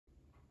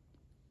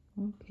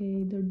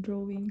Okay, they're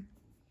drawing.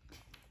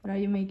 What are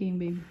you making,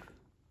 babe?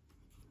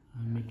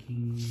 I'm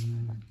making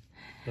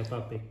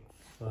Peppa Pig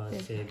for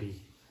Sebe.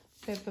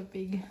 Peppa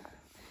Pig.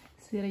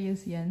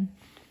 Serious yan.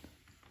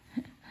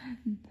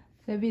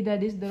 Sebe,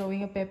 Dad is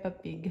drawing a Peppa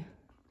Pig.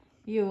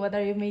 You, what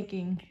are you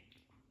making?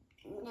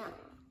 No,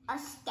 a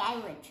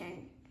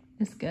skeleton.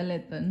 A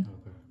skeleton.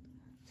 Okay.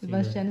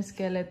 Sebastian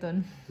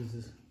skeleton. This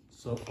is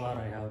so far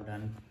I have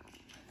done.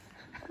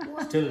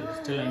 Still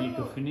I need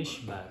to finish,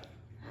 but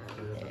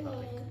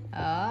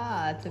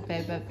Ah, it's a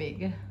Peppa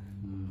Pig.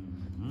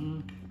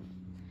 mm-hmm.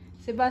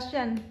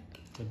 Sebastian,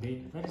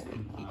 Sebe, where is the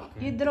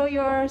okay. you draw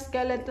your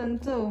skeleton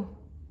too.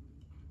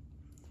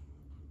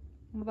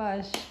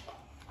 Bash.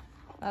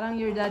 Parang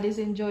your dad is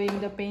enjoying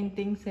the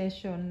painting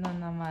session na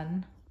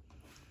naman.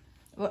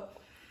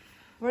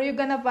 Were you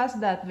gonna pass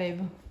that,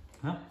 babe?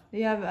 Huh? Do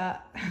you have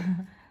a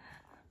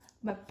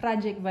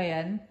project ba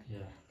yan?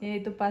 Yeah. You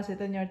need to pass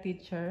it on your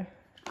teacher.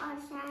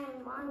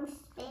 Mom's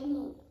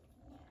spinning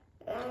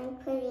and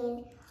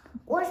putting.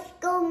 What's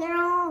going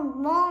on,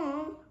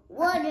 Mom?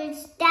 What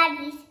is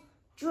Daddy's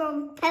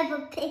drum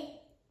Peppa Pig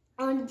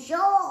on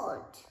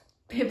George?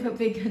 Peppa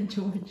Pig and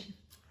George.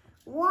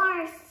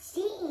 What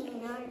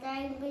scene are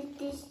they with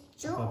this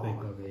Peppa Pig,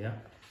 George? okay, yeah.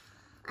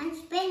 I'm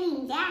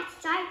spinning. That's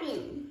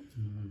sharpening.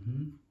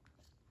 Mm-hmm.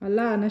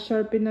 Ala,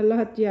 na-sharpen na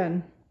lahat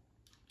yan.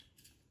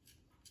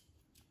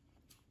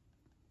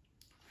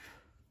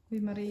 Uy,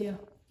 Maria.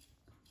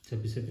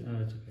 Sebe, it's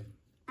okay.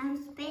 I'm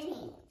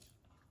spinning.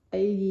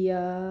 Ay,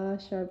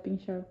 sharping.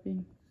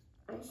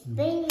 I'm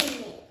spinning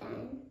it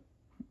then.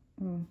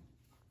 Oh.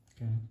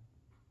 Okay.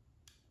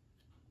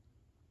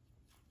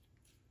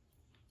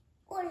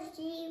 Or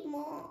see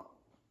more.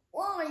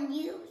 Or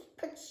you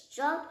put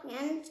sharp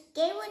and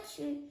gave it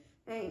to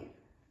and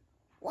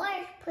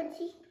what put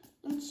it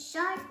in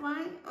sharp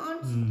one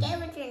on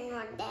skeleton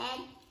or Dad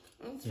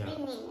and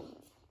spinning it.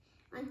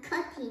 I'm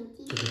cutting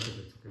It's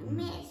okay.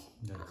 miss.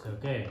 That's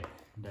okay.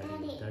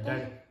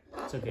 Daddy.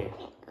 It's okay.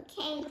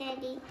 Okay,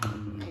 Daddy.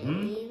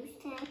 Mm-hmm. You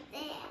said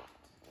that.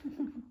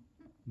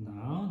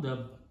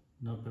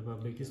 Now Peppa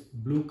Pig is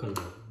blue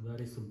color. Where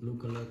is the blue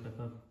color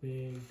Peppa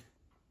Pig?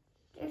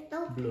 There's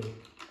no Blue.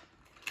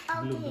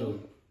 okay. Blue.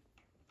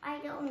 I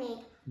don't need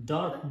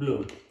Dark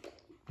blue.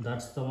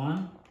 That's the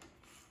one?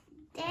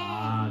 that.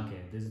 Ah,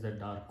 okay. This is the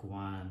dark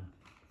one.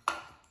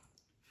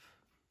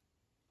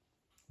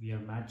 We are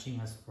matching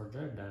as per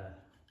that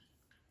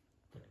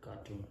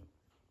cartoon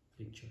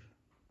picture.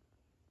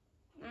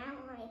 Now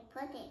I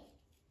put it.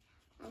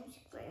 I'm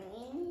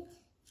screwing it.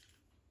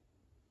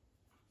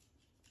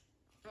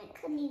 I'm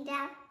cutting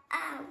that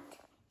out.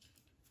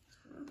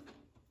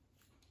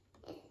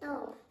 It's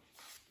over.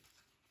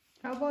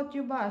 How about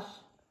you, Bash?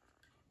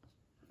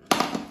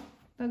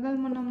 Tagal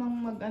mo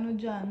namang mag-ano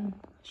dyan.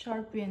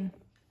 Sharpen.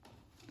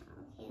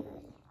 Okay.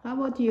 How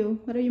about you?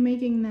 What are you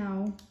making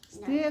now?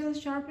 Still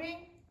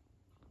sharpening?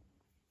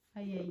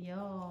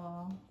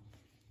 Ayayo.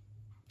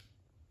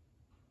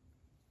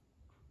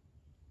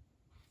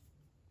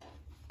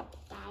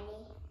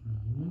 Daddy,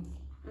 Mm-hmm.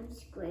 I'm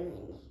screwing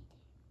it.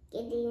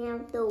 Getting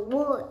out the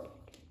wood.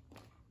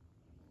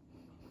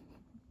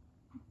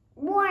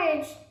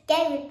 More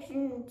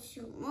skeleton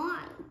to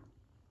mine.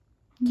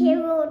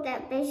 Carol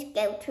that big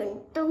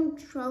skeleton. Don't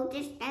throw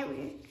the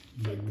skeleton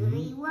to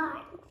green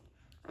one.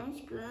 I'm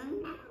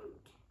screwing out.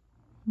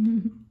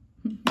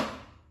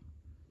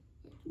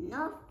 It's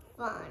not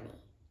funny.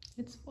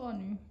 It's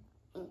funny.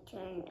 It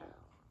turned out.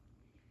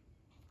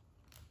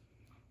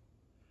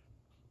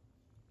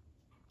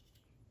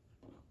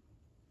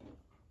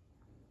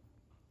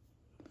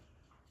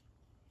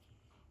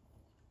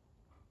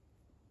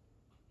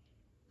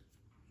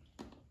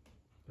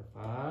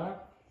 Peppa.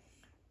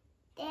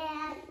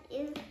 Dad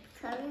is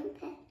cutting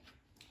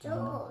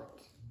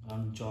George.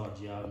 I'm George.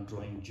 Yeah, I'm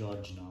drawing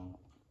George now.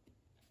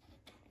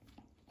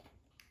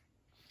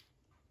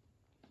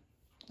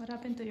 What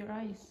happened to your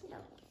eyes? No,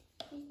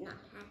 it's not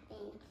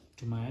happening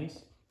To my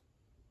eyes.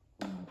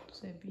 Oh,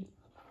 Sebi.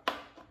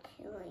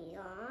 to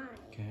your eye.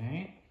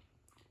 Okay.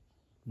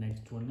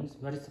 Next one is,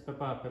 where is the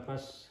Peppa?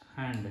 Peppa's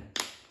hand.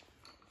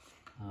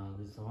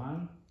 This is the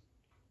one.